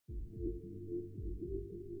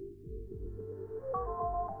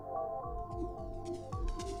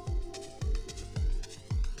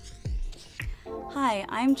Hi,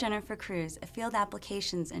 I'm Jennifer Cruz, a field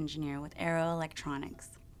applications engineer with Aero Electronics.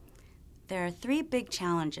 There are three big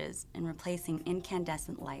challenges in replacing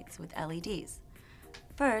incandescent lights with LEDs.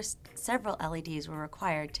 First, several LEDs were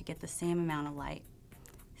required to get the same amount of light.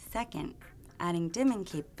 Second, adding dimming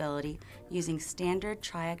capability using standard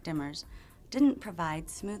triac dimmers didn't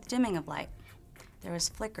provide smooth dimming of light. There was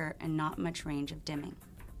flicker and not much range of dimming.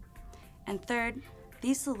 And third,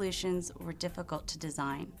 these solutions were difficult to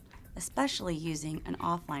design, especially using an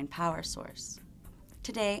offline power source.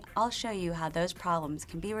 Today, I'll show you how those problems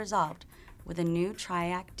can be resolved with a new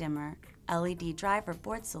triac dimmer LED driver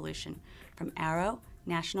board solution from Aero,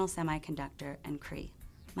 National Semiconductor, and Cree.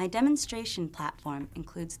 My demonstration platform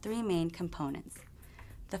includes three main components.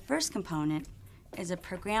 The first component is a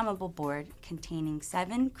programmable board containing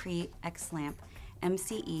 7 Cree X-Lamp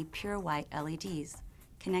MCE pure white LEDs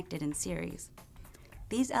connected in series.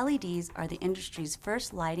 These LEDs are the industry's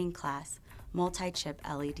first lighting class multi-chip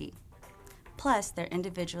LED. Plus, they're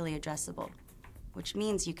individually addressable, which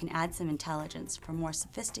means you can add some intelligence for more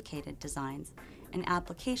sophisticated designs and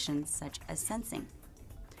applications such as sensing.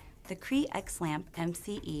 The Cree X-Lamp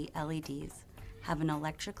MCE LEDs have an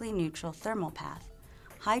electrically neutral thermal path,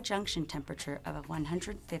 high junction temperature of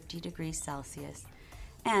 150 degrees Celsius,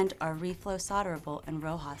 and are reflow solderable and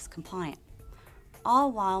RoHS compliant,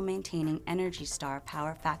 all while maintaining Energy Star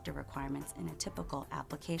power factor requirements in a typical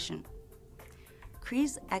application.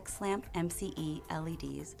 Cree's X-Lamp MCE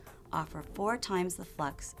LEDs offer 4 times the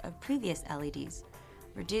flux of previous LEDs,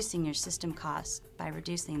 reducing your system costs by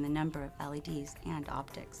reducing the number of LEDs and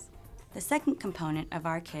optics. The second component of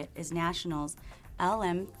our kit is National's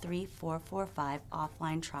LM3445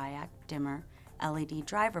 offline triac dimmer LED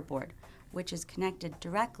driver board, which is connected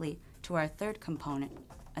directly to our third component,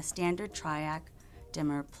 a standard triac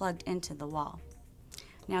dimmer plugged into the wall.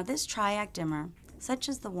 Now, this triac dimmer, such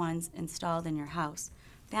as the ones installed in your house,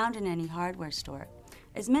 found in any hardware store,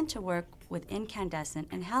 is meant to work with incandescent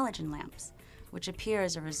and halogen lamps, which appear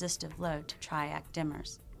as a resistive load to triac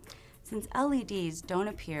dimmers. Since LEDs don't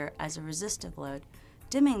appear as a resistive load,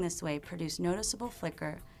 dimming this way produced noticeable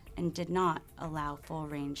flicker and did not allow full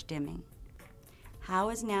range dimming. How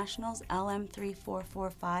is National's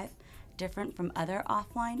LM3445 different from other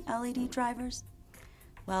offline LED drivers?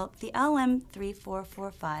 Well, the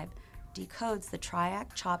LM3445 decodes the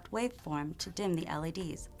triac chopped waveform to dim the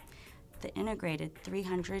LEDs. The integrated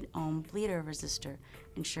 300 ohm bleeder resistor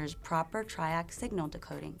ensures proper triac signal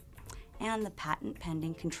decoding, and the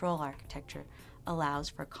patent-pending control architecture allows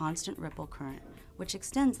for constant ripple current, which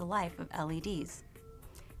extends the life of LEDs.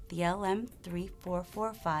 The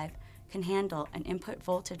LM3445 can handle an input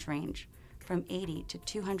voltage range from 80 to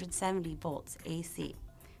 270 volts AC,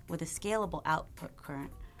 with a scalable output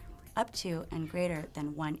current up to and greater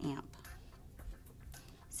than 1 amp.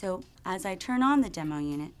 So as I turn on the demo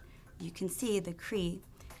unit, you can see the Cree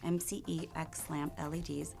MCE X-Lamp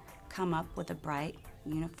LEDs come up with a bright,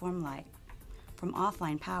 uniform light from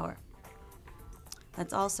offline power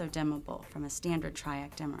that's also dimmable from a standard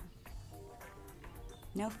triac dimmer.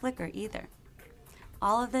 No flicker either.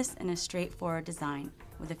 All of this in a straightforward design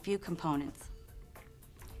with a few components.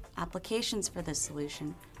 Applications for this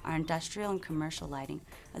solution are industrial and commercial lighting,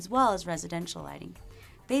 as well as residential lighting,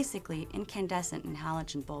 basically incandescent and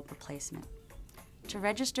halogen bulb replacement. To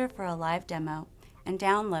register for a live demo and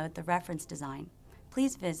download the reference design,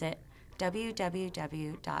 please visit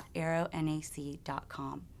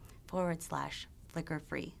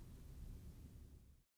www.aeronac.com/flicker-free.